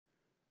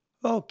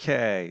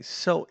Okay,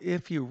 so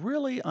if you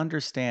really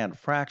understand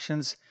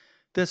fractions,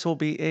 this will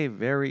be a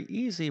very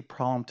easy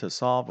problem to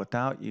solve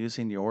without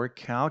using your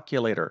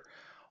calculator.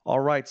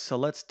 All right, so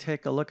let's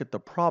take a look at the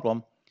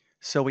problem.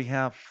 So we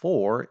have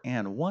 4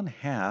 and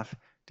 1/2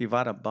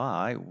 divided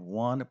by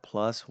 1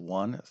 plus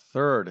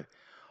 1/3.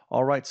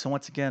 All right, so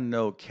once again,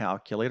 no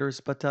calculators,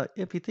 but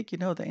if you think you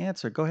know the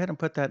answer, go ahead and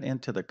put that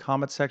into the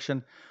comment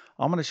section.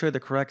 I'm going to show you the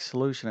correct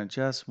solution in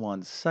just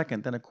 1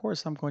 second. Then, of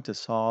course, I'm going to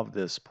solve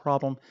this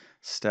problem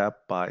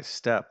step by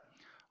step.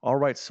 All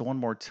right, so one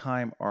more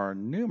time, our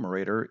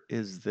numerator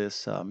is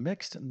this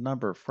mixed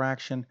number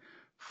fraction,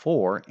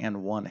 4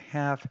 and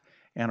 1/2,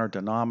 and our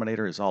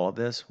denominator is all of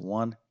this,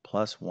 1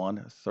 plus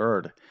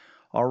 1/3.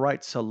 All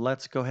right, so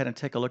let's go ahead and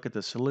take a look at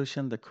the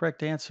solution. The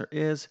correct answer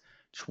is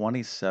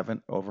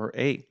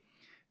 27/8.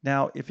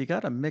 Now, if you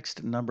got a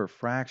mixed number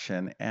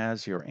fraction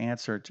as your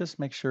answer, just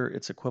make sure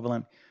it's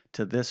equivalent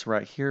to this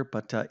right here.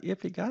 But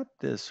if you got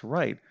this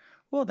right,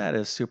 well, that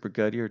is super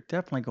good. You're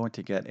definitely going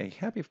to get a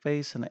happy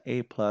face and an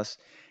A plus.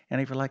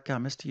 And if you're like,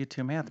 Mr.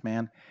 YouTube Math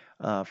Man,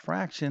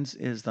 fractions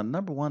is the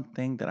number one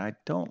thing that I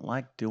don't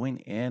like doing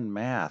in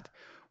math.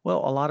 Well,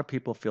 a lot of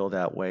people feel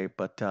that way,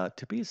 but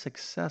to be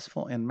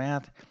successful in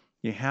math,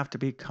 you have to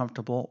be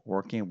comfortable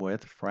working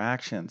with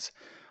fractions.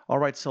 All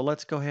right, so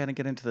let's go ahead and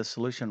get into the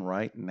solution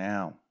right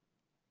now.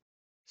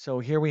 So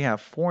here we have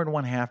 4 and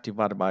 1/2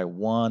 divided by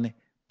 1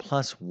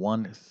 plus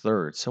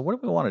 1/3. So what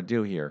do we want to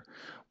do here?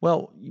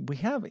 Well, we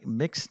have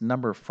mixed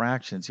number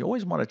fractions. You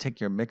always want to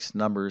take your mixed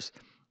numbers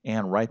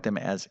and write them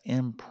as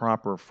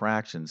improper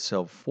fractions.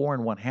 So 4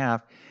 and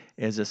 1/2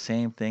 is the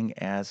same thing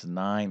as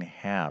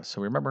 9/2.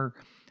 So remember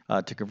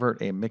to convert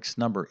a mixed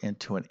number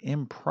into an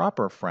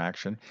improper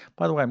fraction.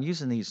 By the way, I'm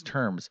using these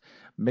terms,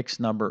 mixed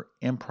number,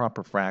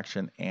 improper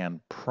fraction, and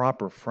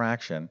proper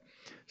fraction.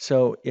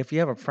 So if you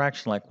have a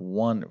fraction like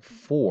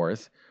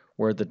 1/4,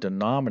 where the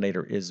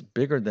denominator is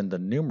bigger than the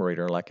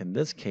numerator, like in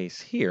this case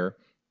here,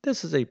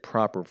 this is a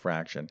proper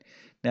fraction.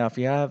 Now, if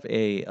you have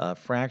a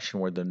fraction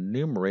where the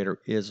numerator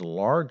is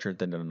larger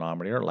than the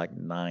denominator, like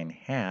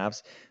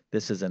 9/2,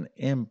 this is an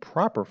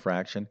improper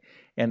fraction.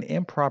 And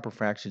improper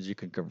fractions you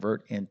can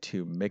convert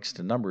into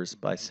mixed numbers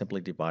by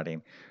simply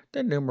dividing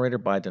the numerator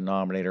by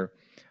denominator.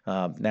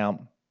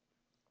 Now,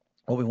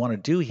 what we want to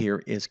do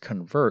here is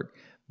convert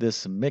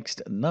this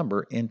mixed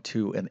number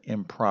into an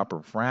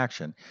improper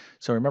fraction.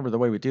 So remember the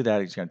way we do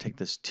that is you're going to take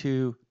this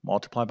 2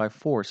 multiplied by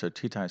 4. So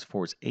 2 times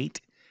 4 is 8.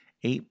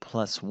 8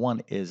 plus 1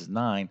 is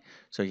 9.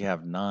 So you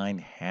have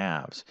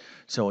 9/2.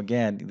 So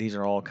again, these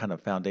are all kind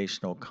of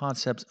foundational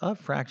concepts of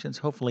fractions.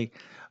 Hopefully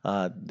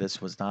this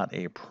was not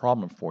a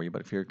problem for you.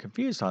 But if you're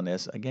confused on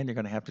this, again, you're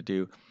going to have to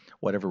do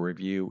whatever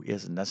review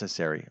is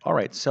necessary. All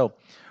right, so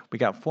we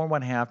got 4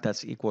 1/2,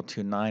 that's equal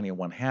to 9 and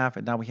 1/2.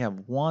 And now we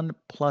have 1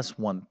 plus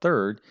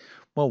 1/3.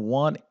 Well,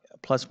 1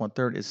 plus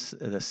 1/3 is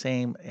the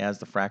same as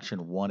the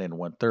fraction 1 and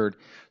 1/3.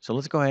 So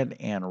let's go ahead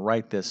and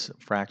write this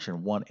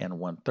fraction 1 and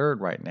 1/3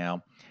 right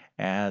now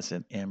as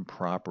an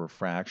improper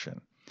fraction.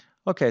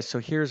 Okay, so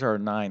here's our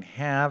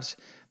 9/2.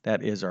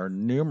 That is our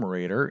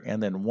numerator.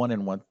 And then 1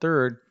 and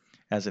 1/3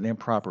 as an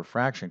improper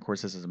fraction. Of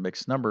course, this is a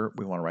mixed number.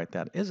 We want to write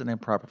that as an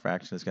improper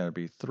fraction. It's going to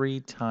be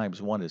 3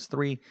 times 1 is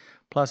 3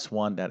 plus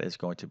 1. That is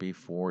going to be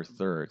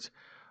 4/3.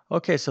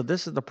 Okay, so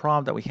this is the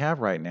problem that we have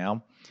right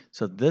now.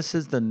 So this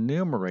is the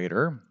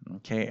numerator,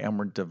 okay, and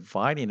we're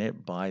dividing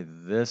it by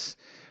this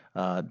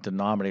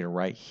denominator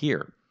right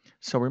here.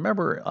 So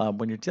remember,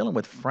 when you're dealing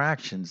with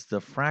fractions, the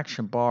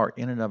fraction bar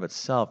in and of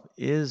itself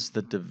is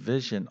the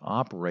division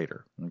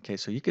operator. Okay,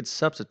 so you could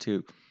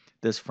substitute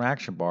this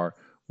fraction bar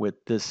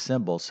with this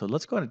symbol. So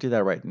let's go ahead and do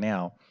that right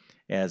now,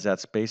 as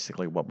that's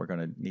basically what we're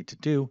going to need to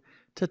do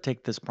to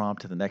take this problem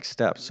to the next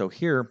step. So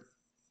here,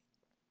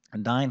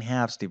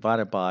 9/2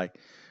 divided by,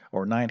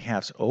 or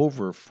 9/2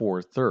 over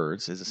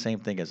 4/3 is the same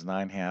thing as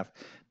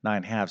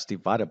 9/2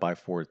 divided by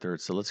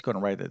 4/3. So let's go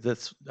and write it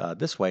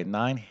this way.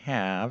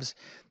 9/2,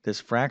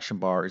 this fraction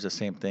bar is the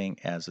same thing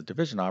as the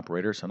division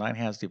operator. So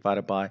 9/2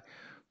 divided by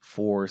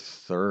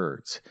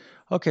 4/3.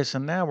 Okay, so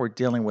now we're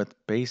dealing with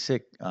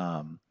basic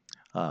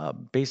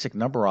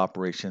number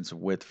operations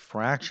with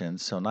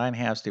fractions. So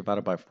 9/2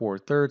 divided by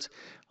 4/3.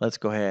 Let's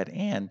go ahead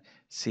and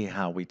see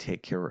how we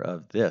take care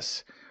of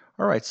this.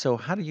 All right, so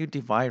how do you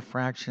divide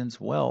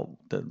fractions? Well,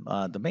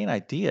 the main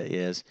idea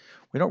is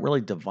we don't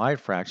really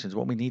divide fractions.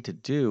 What we need to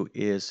do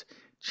is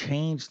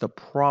change the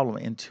problem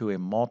into a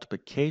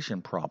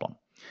multiplication problem.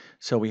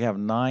 So we have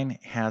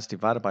 9/2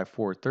 divided by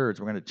 4/3.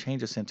 We're going to change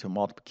this into a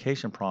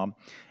multiplication problem.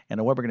 And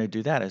the way we're going to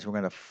do that is we're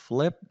going to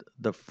flip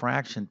the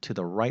fraction to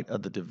the right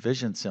of the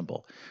division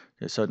symbol.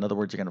 Okay, so in other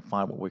words, you're going to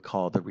find what we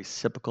call the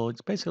reciprocal.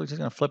 It's basically just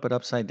going to flip it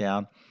upside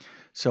down.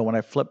 So when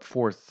I flip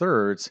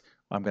 4/3,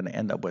 I'm going to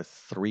end up with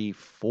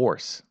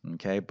 3/4.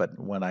 Okay, but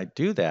when I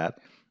do that,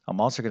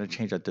 I'm also going to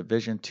change that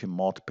division to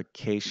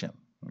multiplication.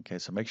 Okay,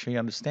 so make sure you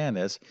understand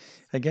this.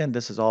 Again,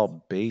 this is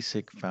all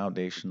basic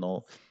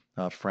foundational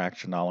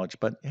fraction knowledge.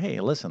 But hey,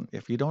 listen,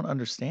 if you don't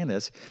understand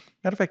this,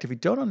 matter of fact, if you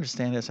don't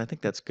understand this, I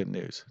think that's good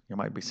news. You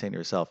might be saying to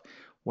yourself,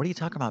 what are you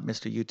talking about,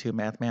 Mr. YouTube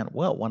Math Man?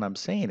 Well, what I'm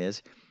saying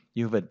is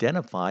you've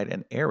identified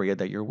an area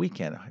that you're weak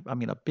in. I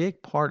mean, a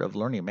big part of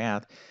learning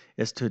math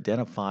is to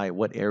identify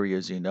what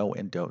areas you know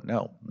and don't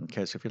know.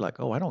 Okay, so if you're like,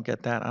 oh, I don't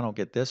get that, I don't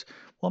get this,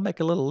 well, make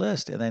a little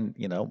list, and then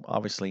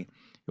obviously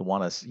you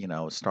want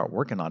to start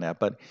working on that.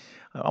 But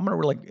I'm going to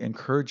really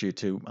encourage you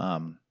to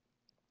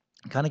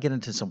kind of get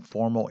into some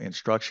formal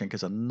instruction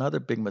because another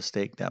big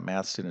mistake that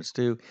math students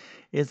do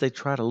is they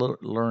try to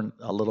learn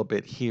a little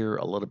bit here,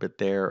 a little bit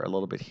there, a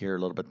little bit here, a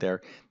little bit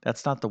there.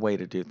 That's not the way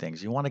to do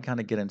things. You want to kind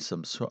of get in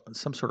some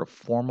sort of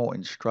formal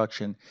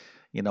instruction,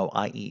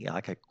 i.e.,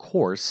 like a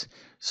course,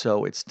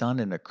 so it's done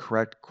in a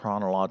correct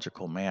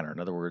chronological manner. In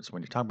other words,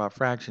 when you're talking about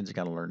fractions, you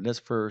got to learn this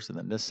first, and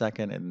then this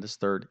second, and this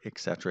third,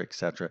 etc.,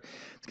 etc.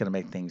 It's going to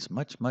make things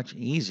much, much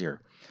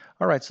easier.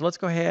 All right, so let's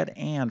go ahead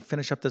and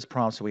finish up this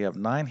problem. So we have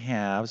 9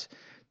 halves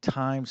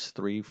times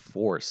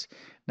 3/4.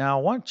 Now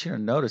I want you to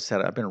notice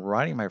that I've been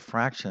writing my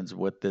fractions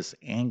with this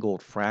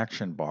angled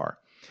fraction bar.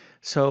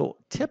 So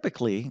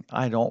typically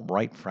I don't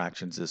write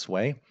fractions this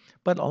way,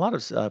 but a lot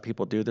of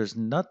people do. There's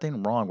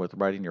nothing wrong with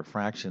writing your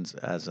fractions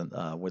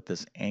with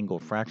this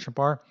angled fraction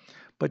bar,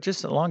 but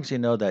just as long as you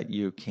know that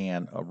you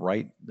can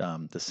write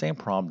the same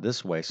problem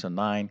this way. So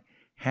 9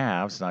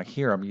 halves. Now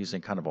here I'm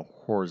using kind of a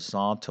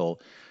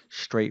horizontal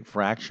straight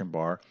fraction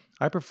bar.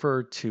 I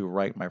prefer to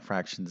write my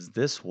fractions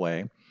this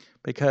way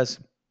because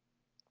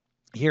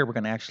here we're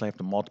going to actually have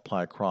to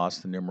multiply across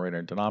the numerator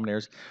and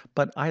denominators,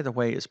 but either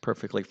way is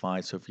perfectly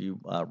fine. So if you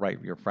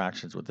write your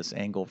fractions with this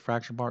angled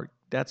fraction bar,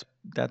 there's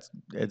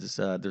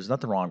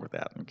nothing wrong with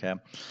that, okay?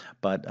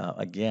 But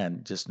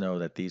again, just know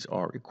that these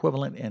are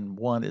equivalent and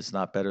one is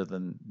not better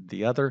than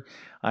the other.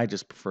 I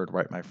just prefer to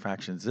write my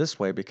fractions this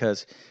way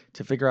because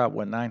to figure out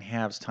what 9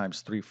 halves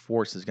times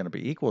 3/4 is going to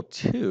be equal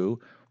to,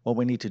 what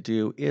we need to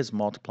do is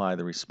multiply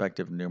the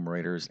respective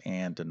numerators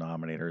and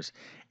denominators.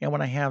 And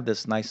when I have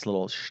this nice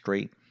little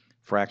straight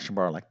fraction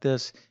bar like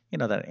this,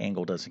 that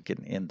angle doesn't get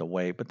in the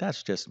way, but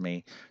that's just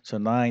me. So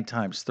 9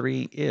 times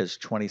 3 is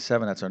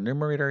 27. That's our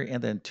numerator.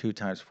 And then 2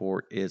 times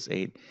 4 is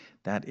 8.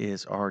 That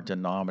is our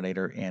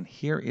denominator. And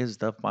here is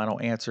the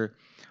final answer.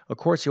 Of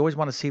course, you always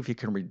want to see if you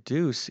can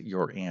reduce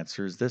your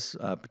answers. This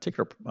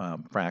particular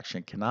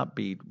fraction cannot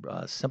be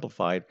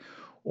simplified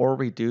or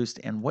reduced.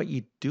 And what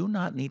you do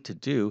not need to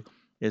do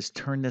is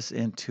turn this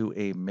into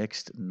a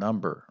mixed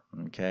number,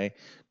 okay?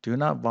 Do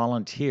not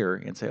volunteer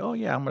and say, oh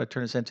yeah, I'm going to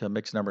turn this into a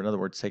mixed number. In other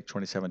words, take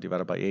 27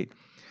 divided by 8.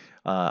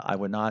 I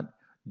would not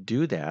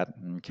do that,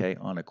 okay,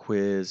 on a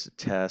quiz,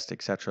 test,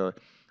 etc.,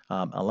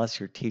 unless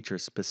your teacher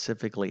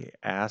specifically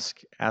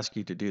ask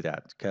you to do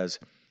that. Because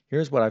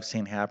here's what I've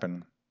seen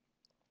happen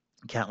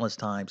countless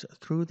times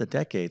through the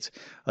decades.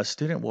 A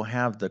student will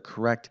have the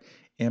correct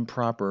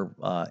improper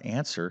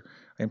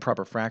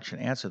fraction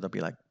answer. They'll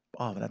be like,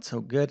 oh, that's so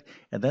good.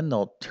 And then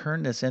they'll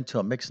turn this into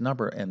a mixed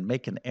number and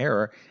make an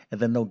error. And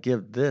then they'll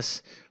give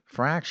this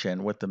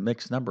fraction with the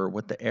mixed number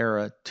with the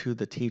error to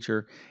the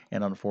teacher.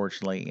 And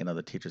unfortunately,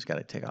 the teacher's got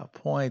to take off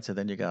points. And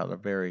then you got a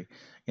very,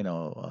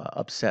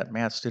 upset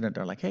math student.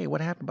 They're like, hey,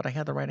 what happened? But I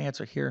had the right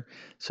answer here.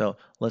 So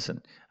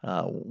listen,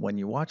 when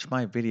you watch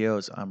my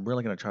videos, I'm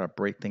really going to try to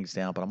break things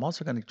down, but I'm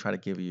also going to try to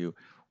give you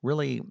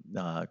really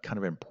kind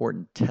of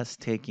important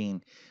test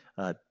taking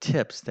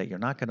tips that you're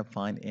not going to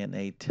find in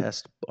a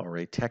test or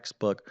a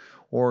textbook,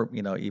 or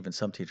even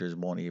some teachers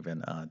won't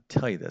even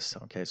tell you this.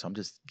 Okay, so I'm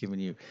just giving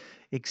you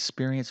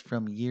experience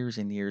from years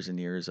and years and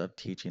years of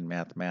teaching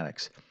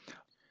mathematics.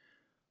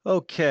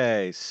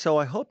 Okay, so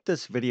I hope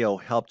this video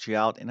helped you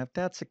out, and if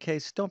that's the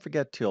case, don't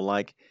forget to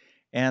like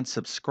and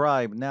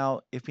subscribe.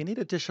 Now, if you need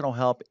additional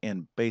help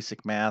in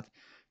basic math,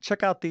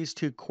 check out these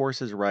two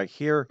courses right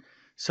here.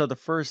 So the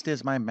first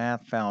is my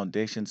Math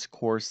Foundations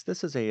course.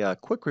 This is a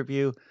quick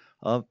review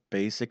of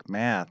basic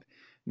math.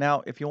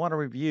 Now, if you want to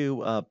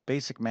review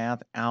basic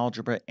math,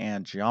 algebra,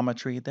 and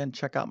geometry, then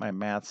check out my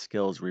Math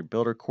Skills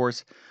Rebuilder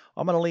course.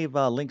 I'm going to leave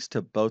links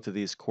to both of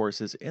these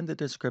courses in the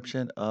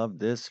description of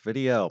this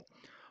video.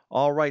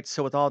 All right,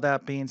 so with all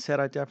that being said,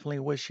 I definitely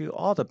wish you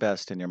all the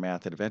best in your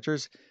math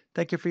adventures.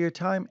 Thank you for your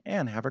time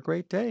and have a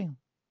great day.